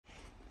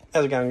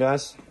How's it going,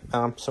 guys?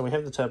 So we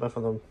have the turbo for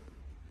the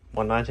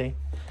 190,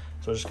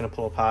 so we're just going to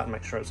pull apart and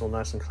make sure it's all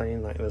nice and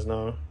clean. Like there's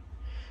no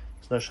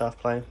shaft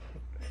play.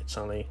 It's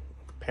only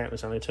apparently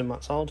it's only 2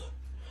 months old.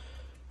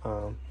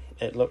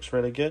 It looks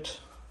really good,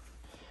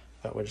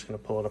 but we're just going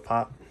to pull it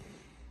apart.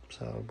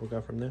 So we'll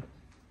go from there.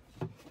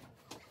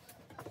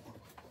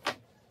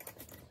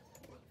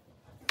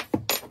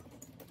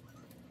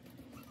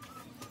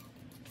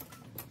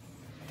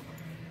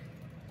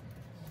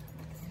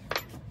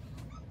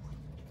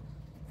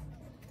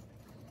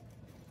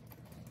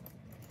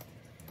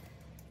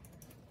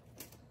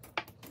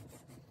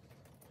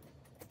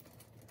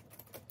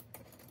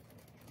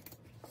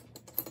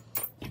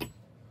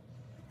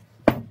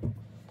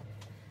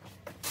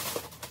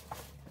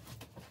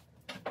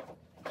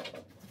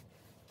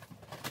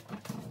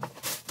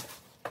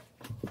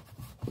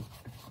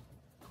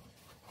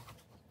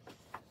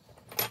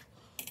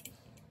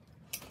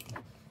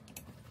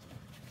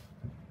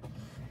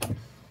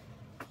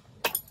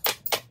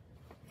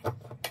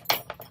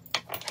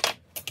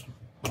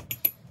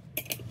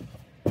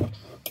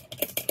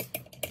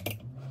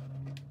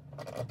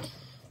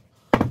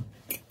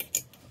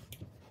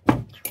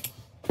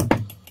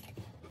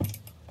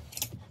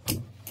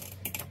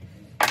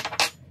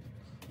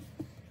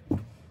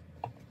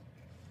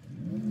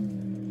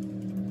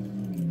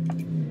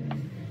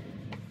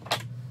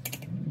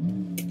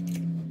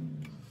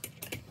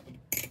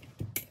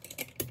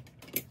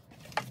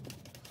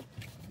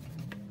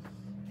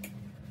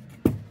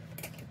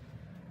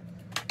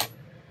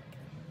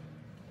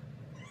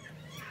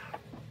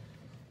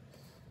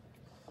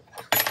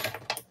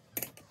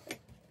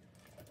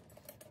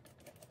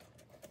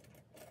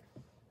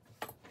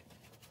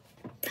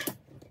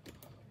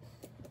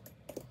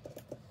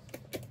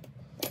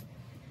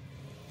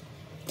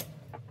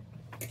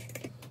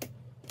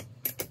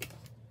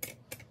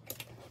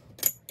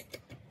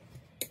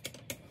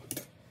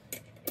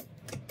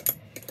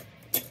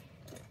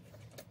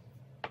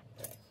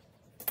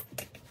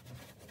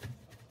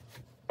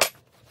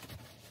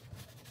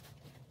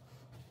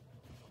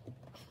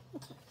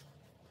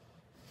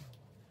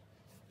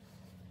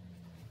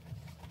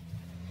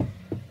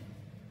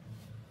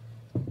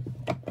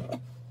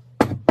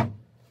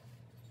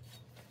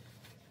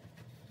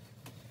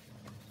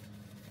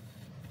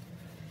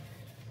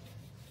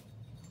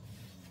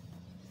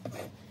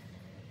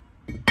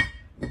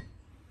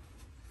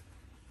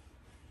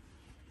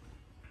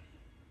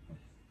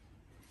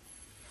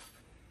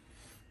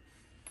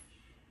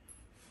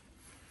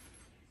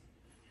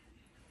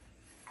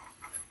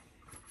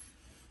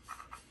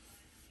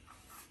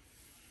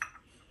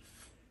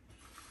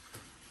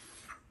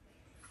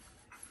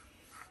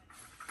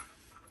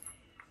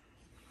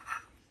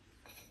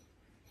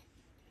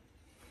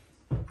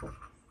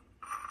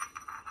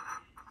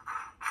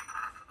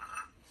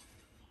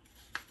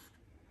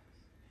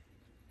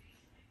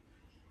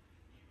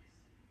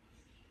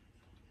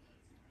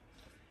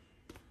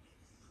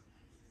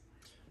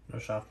 No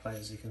shaft play,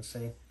 as you can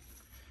see,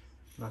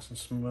 nice and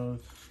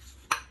smooth,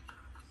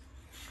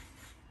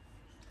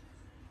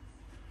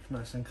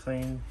 nice and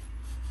clean.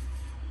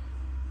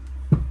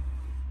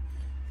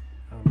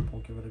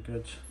 We'll give it a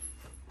good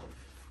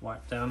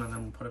wipe down and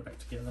then we'll put it back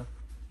together.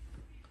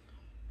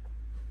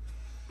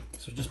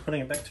 So just putting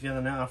it back together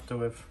now after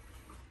we've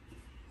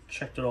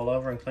checked it all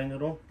over and cleaned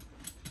it all.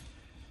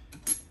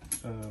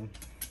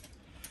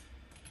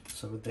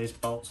 So with these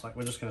bolts, like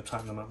we're just going to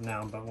tighten them up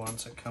now, but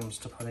once it comes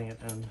to putting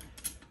it in,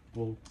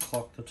 we'll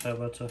clock the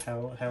turbo to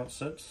how it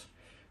sits,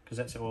 because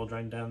that's the oil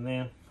drain down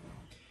there,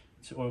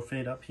 it's the oil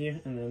feed up here,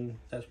 and then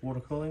that's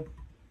water cooling.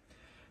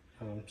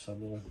 So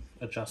we'll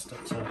adjust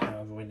it to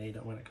however we need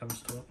it when it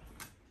comes to it.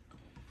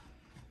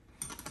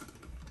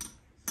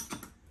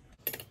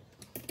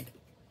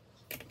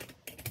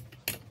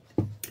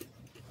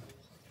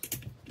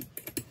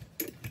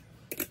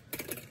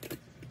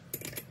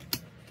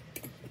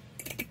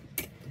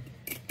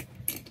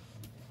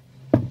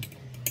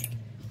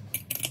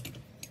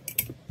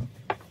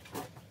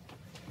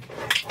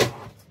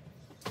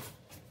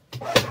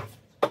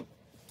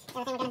 The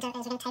other thing we're going to do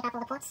is we're going to tape up all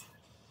the ports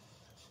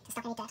to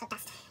stop any dirt or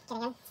dust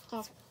getting in,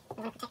 because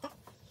we want to protect it.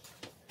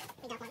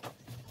 We don't want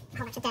a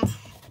whole bunch of dirt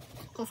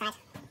inside.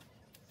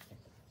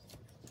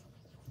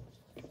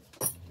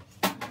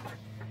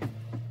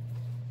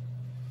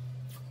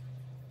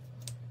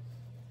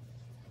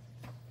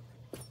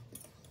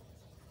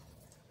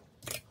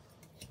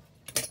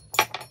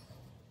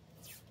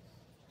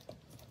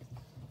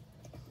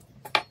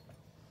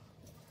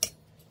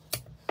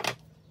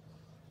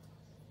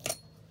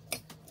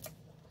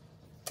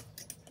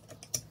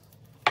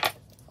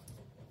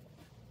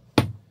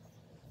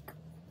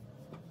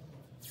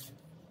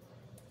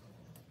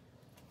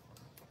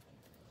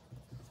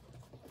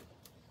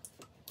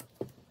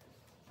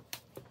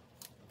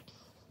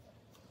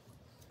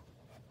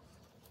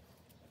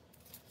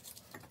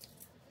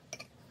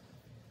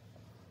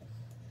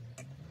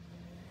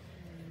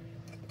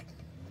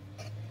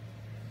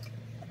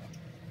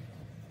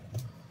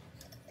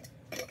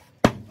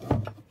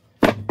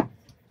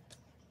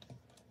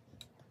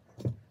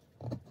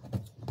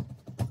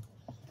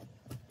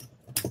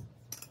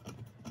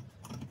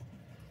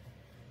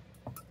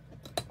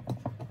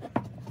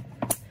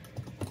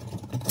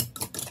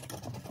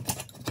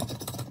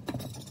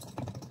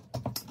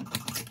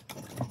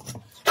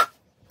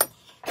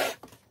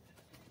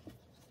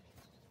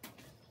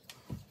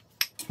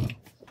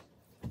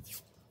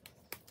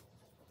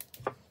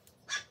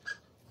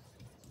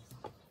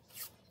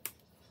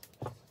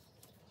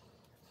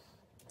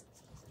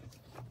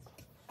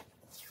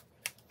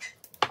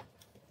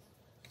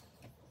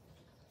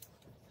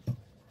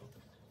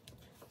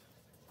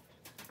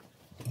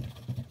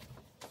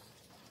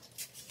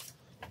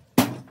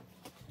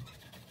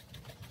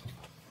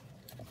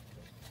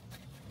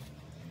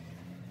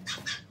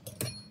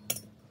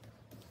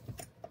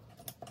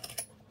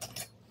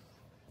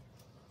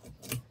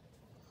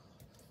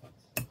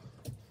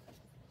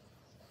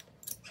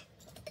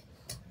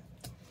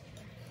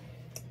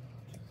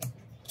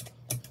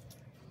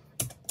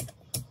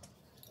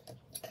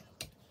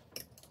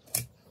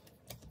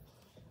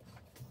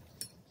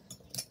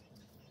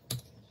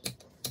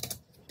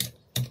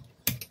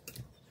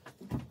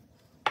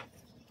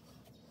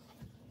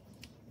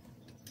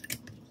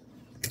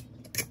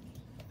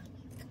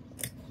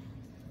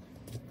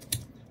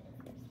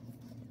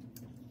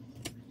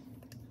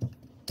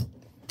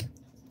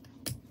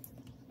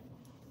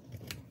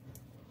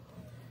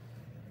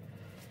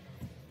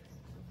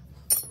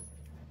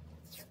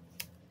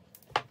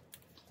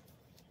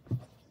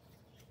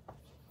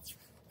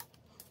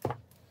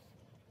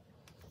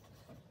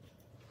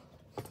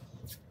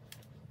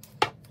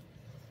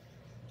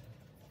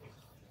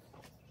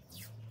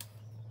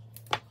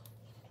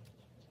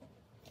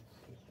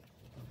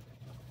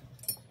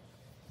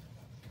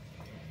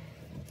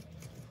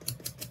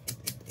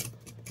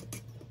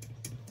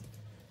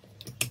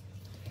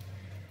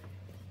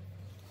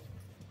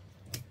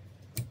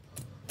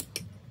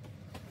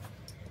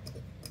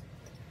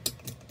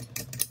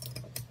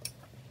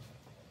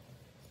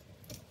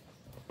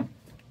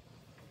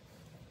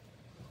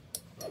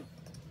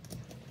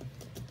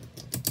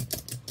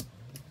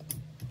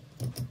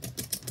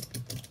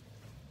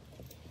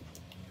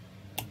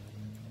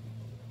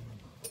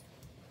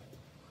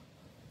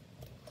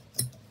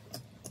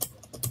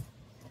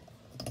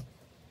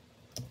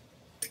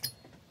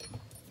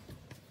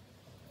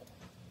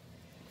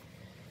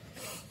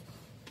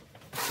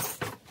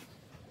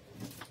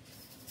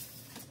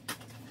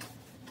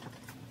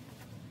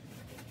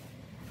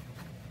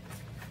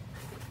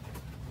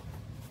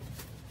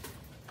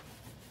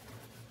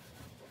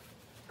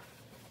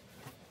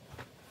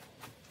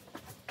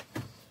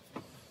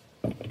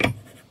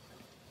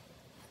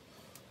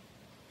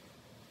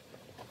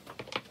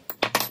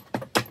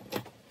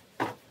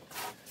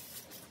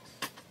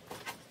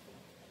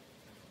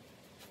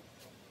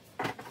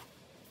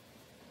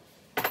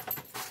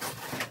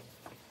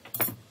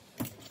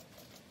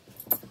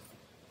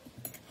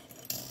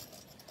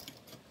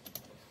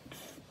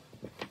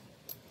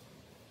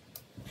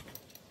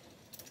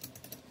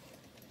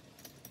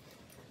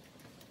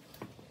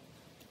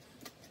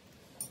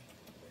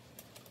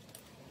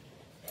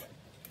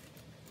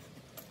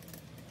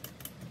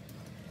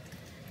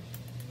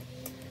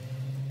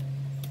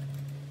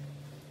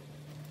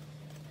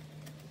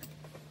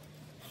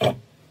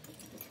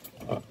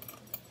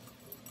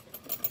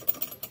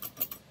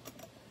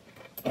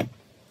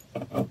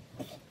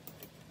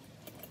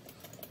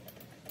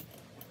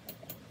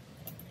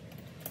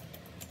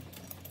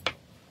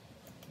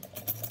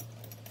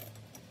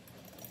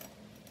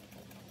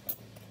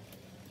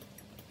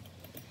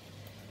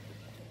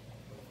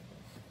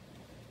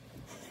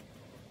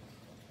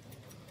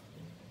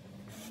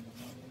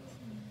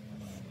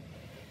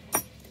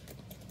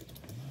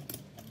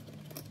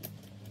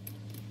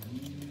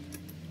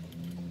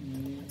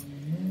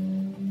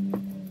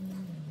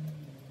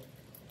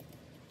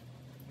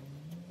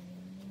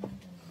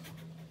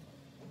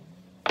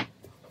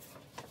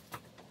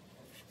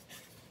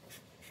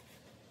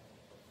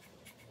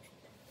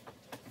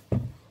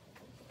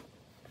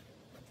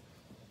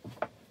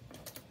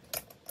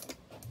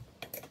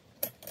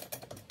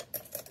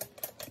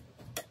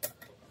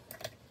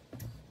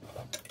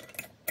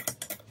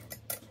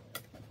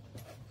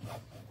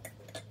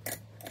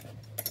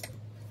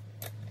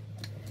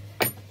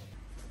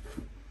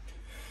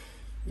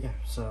 yeah,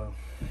 so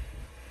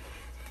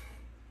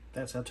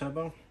that's our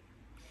turbo.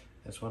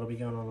 That's what'll be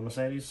going on the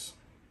Mercedes.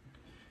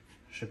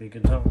 Should be a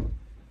good time.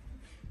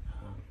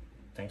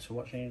 Thanks for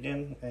watching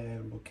again,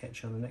 and we'll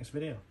catch you on the next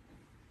video.